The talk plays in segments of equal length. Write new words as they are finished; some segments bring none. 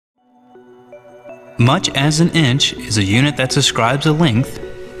Much as an inch is a unit that describes a length,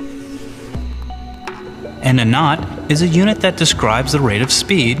 and a knot is a unit that describes the rate of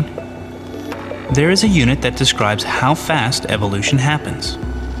speed, there is a unit that describes how fast evolution happens.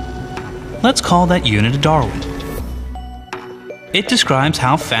 Let's call that unit a Darwin. It describes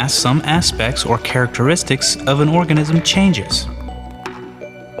how fast some aspects or characteristics of an organism changes.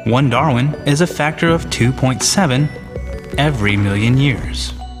 1 Darwin is a factor of 2.7 every million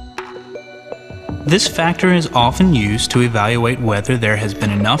years. This factor is often used to evaluate whether there has been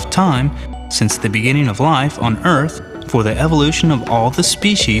enough time since the beginning of life on Earth for the evolution of all the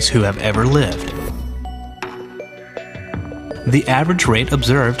species who have ever lived. The average rate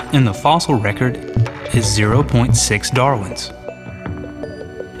observed in the fossil record is 0.6 Darwins,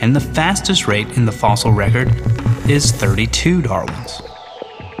 and the fastest rate in the fossil record is 32 Darwins.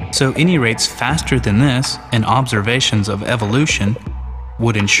 So any rates faster than this in observations of evolution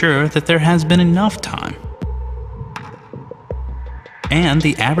would ensure that there has been enough time. And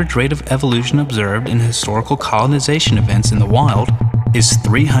the average rate of evolution observed in historical colonization events in the wild is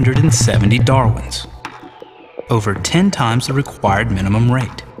 370 Darwins, over 10 times the required minimum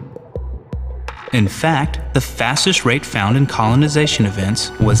rate. In fact, the fastest rate found in colonization events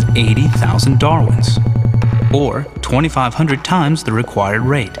was 80,000 Darwins, or 2,500 times the required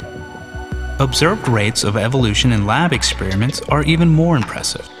rate. Observed rates of evolution in lab experiments are even more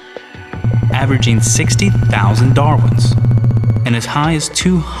impressive, averaging 60,000 Darwins, and as high as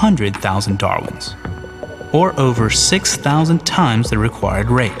 200,000 Darwins, or over 6,000 times the required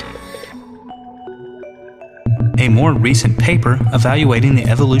rate. A more recent paper evaluating the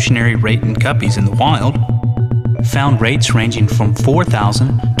evolutionary rate in guppies in the wild found rates ranging from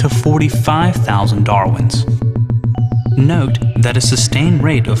 4,000 to 45,000 Darwins. Note that a sustained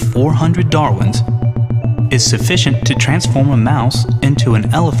rate of 400 Darwins is sufficient to transform a mouse into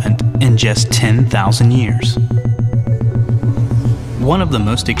an elephant in just 10,000 years. One of the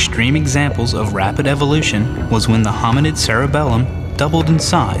most extreme examples of rapid evolution was when the hominid cerebellum doubled in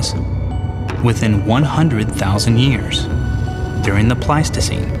size within 100,000 years during the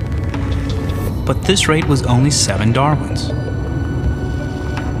Pleistocene. But this rate was only 7 Darwins.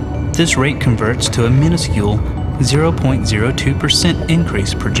 This rate converts to a minuscule 0.02%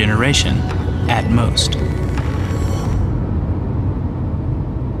 increase per generation at most.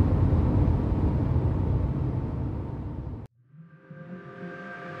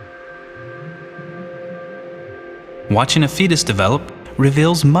 Watching a fetus develop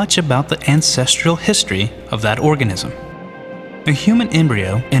reveals much about the ancestral history of that organism. A human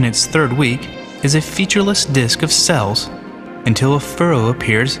embryo in its 3rd week is a featureless disc of cells until a furrow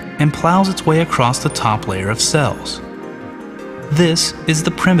appears and plows its way across the top layer of cells. This is the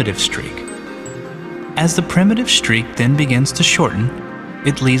primitive streak. As the primitive streak then begins to shorten,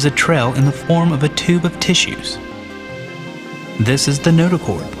 it leaves a trail in the form of a tube of tissues. This is the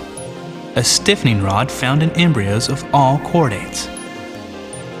notochord, a stiffening rod found in embryos of all chordates.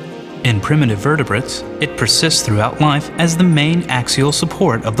 In primitive vertebrates, it persists throughout life as the main axial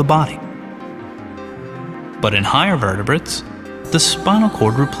support of the body. But in higher vertebrates, the spinal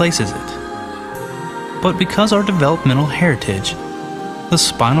cord replaces it. But because our developmental heritage, the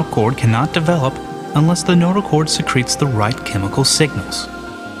spinal cord cannot develop unless the notochord secretes the right chemical signals.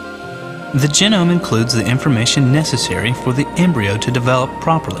 The genome includes the information necessary for the embryo to develop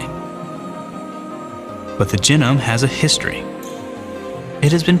properly. But the genome has a history.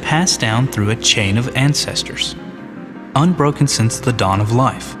 It has been passed down through a chain of ancestors, unbroken since the dawn of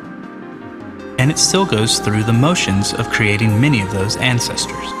life. And it still goes through the motions of creating many of those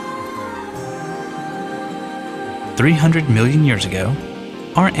ancestors. 300 million years ago,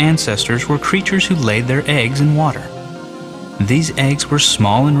 our ancestors were creatures who laid their eggs in water. These eggs were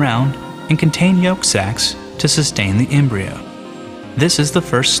small and round and contained yolk sacs to sustain the embryo. This is the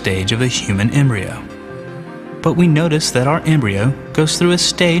first stage of a human embryo. But we notice that our embryo goes through a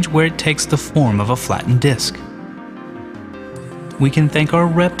stage where it takes the form of a flattened disc. We can thank our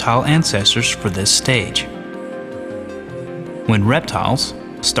reptile ancestors for this stage. When reptiles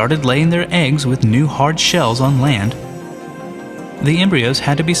started laying their eggs with new hard shells on land, the embryos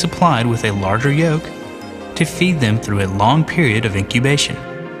had to be supplied with a larger yolk to feed them through a long period of incubation.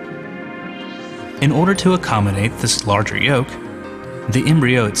 In order to accommodate this larger yolk, the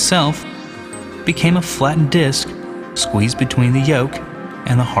embryo itself became a flattened disc squeezed between the yolk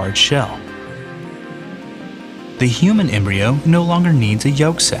and the hard shell. The human embryo no longer needs a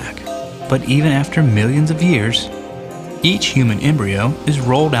yolk sac, but even after millions of years, each human embryo is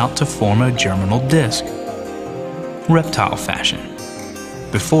rolled out to form a germinal disc, reptile fashion,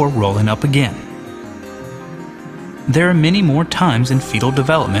 before rolling up again. There are many more times in fetal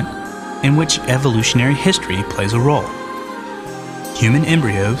development in which evolutionary history plays a role. Human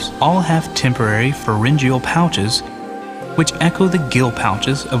embryos all have temporary pharyngeal pouches which echo the gill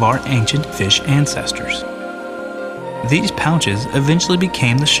pouches of our ancient fish ancestors. These pouches eventually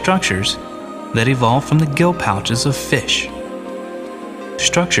became the structures that evolved from the gill pouches of fish.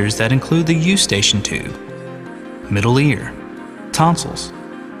 Structures that include the eustachian tube, middle ear, tonsils,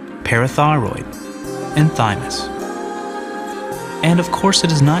 parathyroid, and thymus. And of course,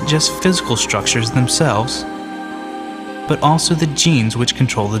 it is not just physical structures themselves, but also the genes which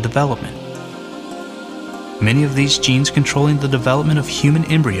control the development. Many of these genes controlling the development of human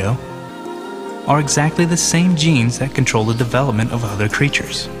embryo are exactly the same genes that control the development of other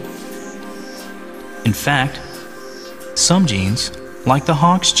creatures. In fact, some genes, like the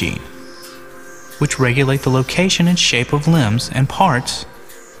Hox gene, which regulate the location and shape of limbs and parts,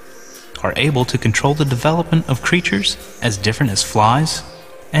 are able to control the development of creatures as different as flies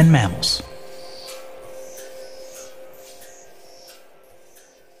and mammals.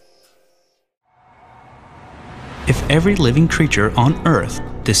 If every living creature on Earth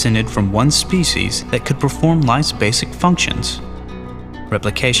descended from one species that could perform life's basic functions,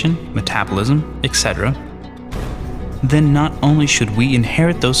 replication, metabolism, etc., then not only should we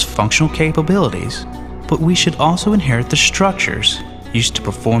inherit those functional capabilities, but we should also inherit the structures used to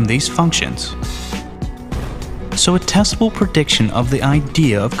perform these functions. So a testable prediction of the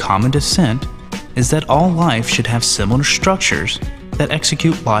idea of common descent is that all life should have similar structures that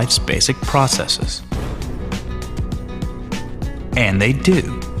execute life's basic processes. And they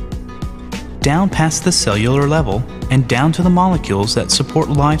do. Down past the cellular level and down to the molecules that support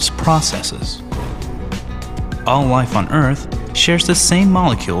life's processes. All life on Earth shares the same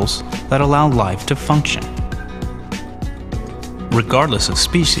molecules that allow life to function. Regardless of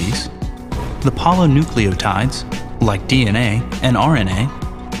species, the polynucleotides, like DNA and RNA,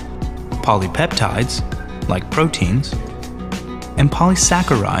 polypeptides, like proteins, and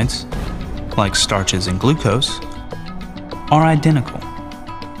polysaccharides, like starches and glucose, are identical.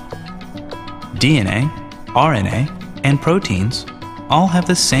 DNA, RNA, and proteins all have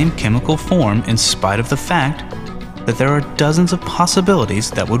the same chemical form in spite of the fact that there are dozens of possibilities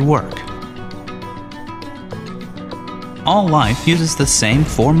that would work. All life uses the same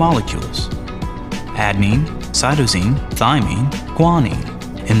 4 molecules: adenine, cytosine, thymine,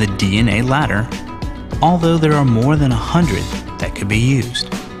 guanine in the DNA ladder, although there are more than 100 that could be used.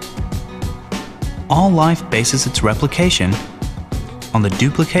 All life bases its replication on the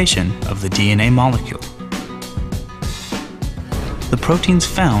duplication of the DNA molecule. The proteins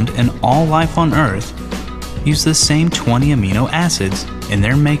found in all life on Earth use the same 20 amino acids in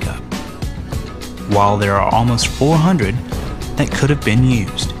their makeup, while there are almost 400 that could have been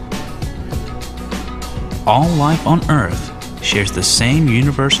used. All life on Earth shares the same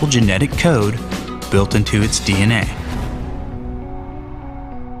universal genetic code built into its DNA.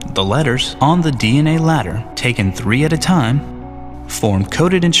 The letters on the DNA ladder, taken 3 at a time, form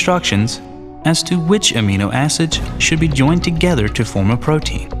coded instructions as to which amino acids should be joined together to form a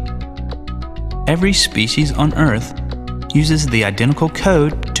protein. Every species on Earth uses the identical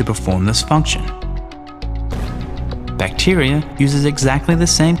code to perform this function. Bacteria uses exactly the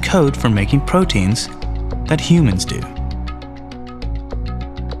same code for making proteins that humans do.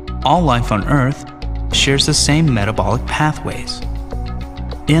 All life on Earth shares the same metabolic pathways.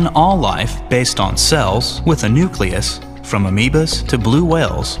 In all life based on cells with a nucleus, from amoebas to blue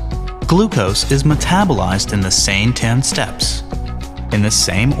whales, glucose is metabolized in the same 10 steps, in the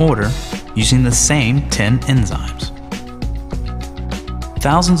same order, using the same 10 enzymes.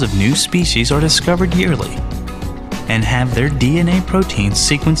 Thousands of new species are discovered yearly and have their DNA proteins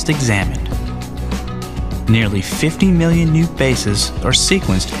sequenced examined. Nearly 50 million new bases are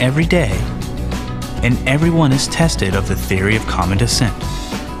sequenced every day, and everyone is tested of the theory of common descent.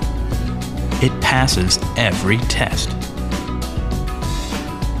 It passes every test.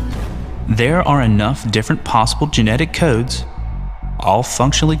 There are enough different possible genetic codes, all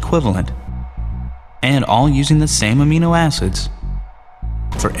functionally equivalent, and all using the same amino acids,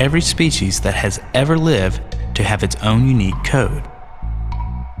 for every species that has ever lived to have its own unique code.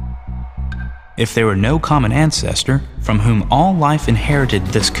 If there were no common ancestor from whom all life inherited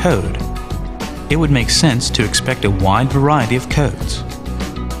this code, it would make sense to expect a wide variety of codes.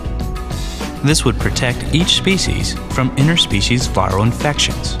 This would protect each species from interspecies viral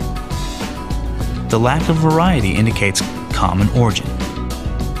infections. The lack of variety indicates common origin.